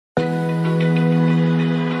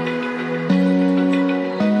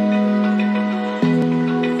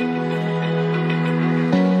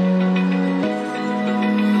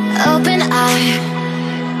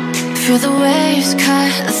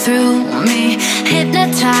through me,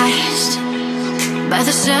 hypnotized by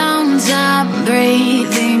the sounds I'm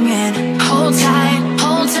breathing in. Hold tight,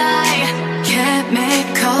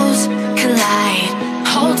 chemicals collide.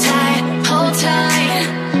 Hold tight, hold tight,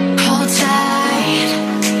 hold tight.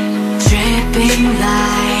 Dripping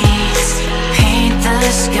lights paint the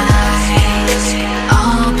skies,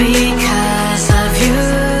 all because of you.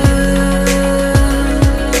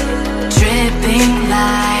 Dripping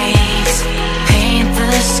lights paint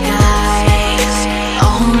the skies,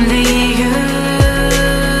 only you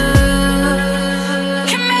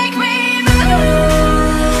can make me move.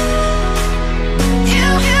 You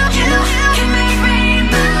can make me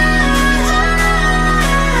move.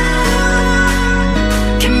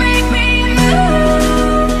 Can make me move.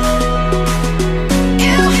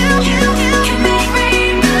 You can make me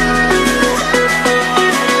move.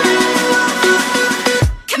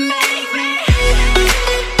 Can make me.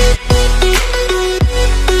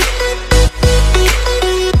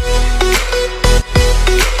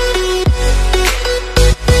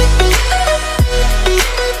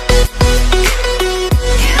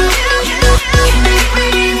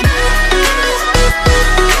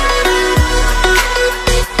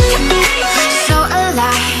 So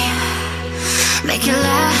alive, make it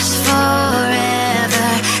last forever.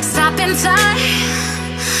 Stop in time,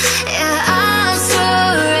 yeah, I'm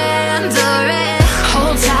surrendering.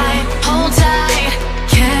 Hold tight,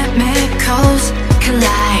 chemicals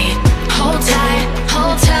collide. Hold tight,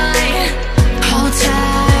 hold tight, hold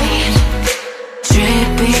tight.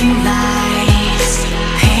 Dripping lights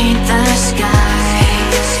paint the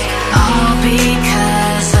skies, all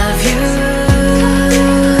because of you.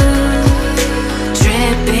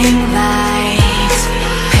 Dripping lights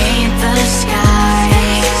paint the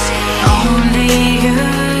skies, only you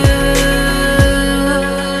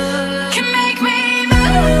can make me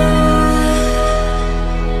move.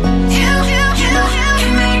 You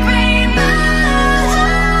can make me move.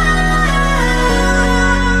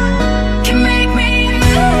 Can make me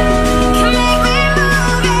move. Can make me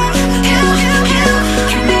move. You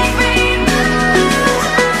can make me move.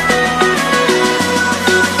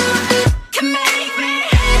 Can make me.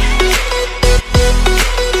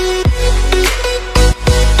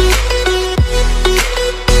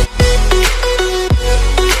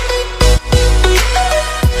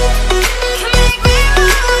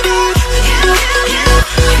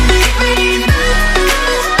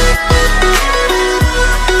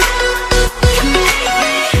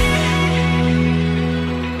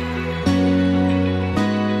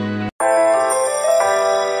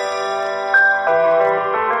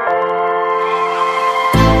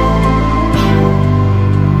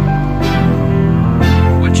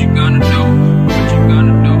 What you gonna do? What you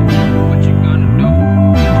gonna do? What you gonna do?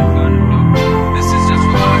 What you gonna do? This is just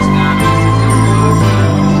for us now.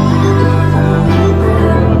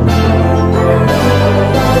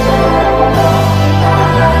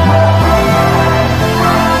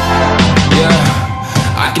 Yeah,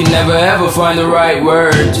 I can never ever find the right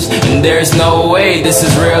words, and there's no way this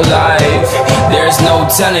is real life. There's no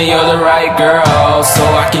telling you're the right girl, so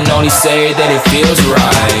I can only say that it feels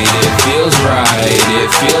right. It feels right, it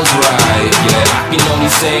feels right. Yeah, I can only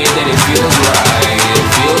say that it feels right. It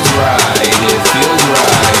feels right, it feels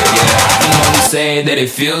right. Yeah, I can only say that it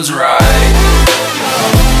feels right.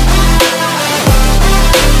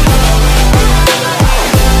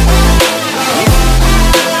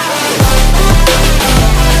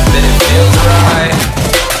 That it feels right.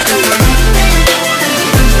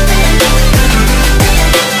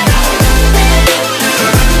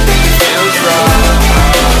 Feels right.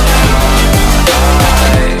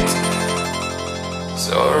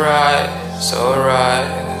 So right, so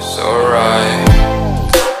right, so right.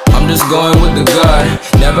 I'm just going with the gut.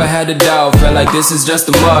 Never had a doubt, felt like this is just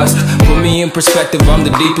a must. Put me in perspective, I'm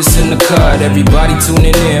the deepest in the cut. Everybody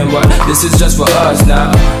tuning in, but this is just for us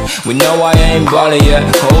now. We know I ain't ballin' yet.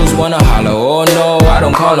 Hoes wanna holler, oh no, I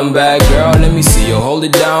don't call them back. Girl, let me see you hold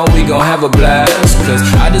it down, we gon' have a blast. Cause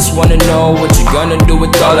I just wanna know what you gonna do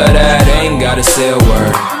with all of that. Ain't gotta say a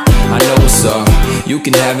word, I know what's up. You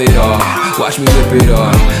can have it all, watch me rip it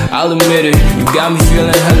off. I'll admit it, you got me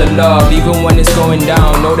feeling hella love. Even when it's going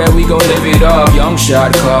down, know that we gon' live it up. Young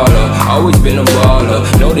shot caller, always been a baller.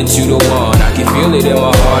 Know that you the one, I can feel it in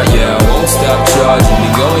my heart. Yeah, I won't stop charging, we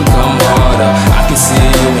going come harder. I can see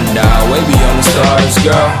you and I, way beyond the stars,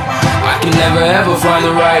 girl. I can never ever find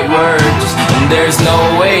the right words, and there's no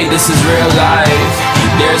way this is real life.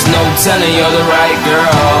 There's no telling you're the right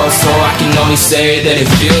girl, so I can only say that it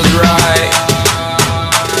feels right.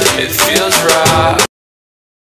 It feels right.